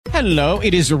Hello,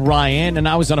 it is Ryan, and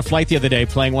I was on a flight the other day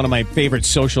playing one of my favorite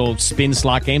social spin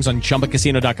slot games on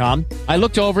ChumbaCasino.com. I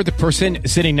looked over at the person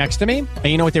sitting next to me, and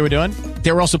you know what they were doing?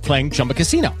 They were also playing Chumba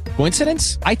Casino.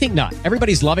 Coincidence? I think not.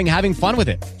 Everybody's loving having fun with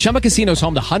it. Chumba Casino is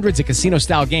home to hundreds of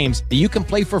casino-style games that you can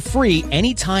play for free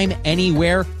anytime,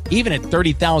 anywhere, even at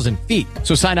 30,000 feet.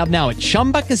 So sign up now at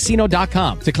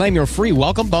ChumbaCasino.com to claim your free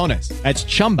welcome bonus. That's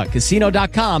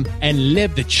ChumbaCasino.com and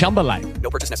live the Chumba life. No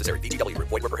purchase necessary. VGW.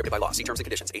 Void where prohibited by law. See terms and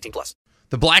conditions. 18+.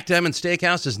 The Black Diamond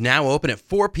Steakhouse is now open at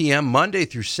 4 p.m. Monday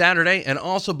through Saturday and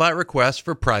also by request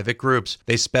for private groups.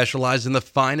 They specialize in the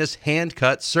finest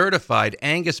hand-cut, certified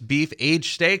Angus beef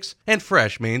aged steaks and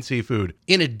fresh Maine seafood.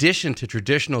 In addition to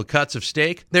traditional cuts of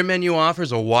steak, their menu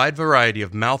offers a wide variety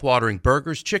of mouth-watering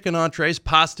burgers, chicken entrees,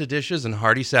 pasta dishes, and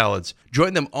hearty salads.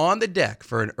 Join them on the deck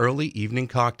for an early evening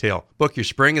cocktail. Book your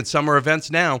spring and summer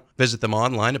events now. Visit them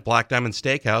online at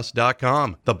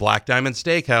blackdiamondsteakhouse.com. The Black Diamond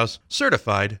Steakhouse,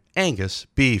 certified Angus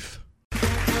beef.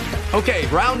 Okay,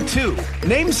 round two.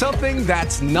 Name something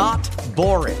that's not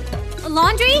boring. A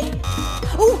laundry?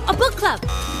 Ooh, a book club.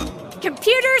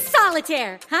 Computer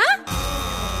solitaire, huh?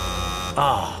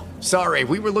 Ah, sorry,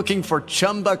 we were looking for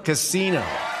Chumba Casino.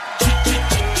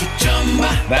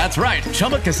 That's right,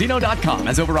 ChumbaCasino.com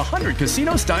has over 100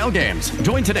 casino-style games.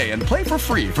 Join today and play for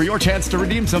free for your chance to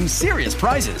redeem some serious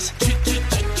prizes.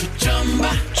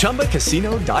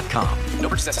 ChumbaCasino.com. No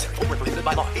purchase necessary. Void where prohibited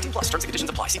by law. 18+. Terms and conditions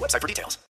apply. See website for details.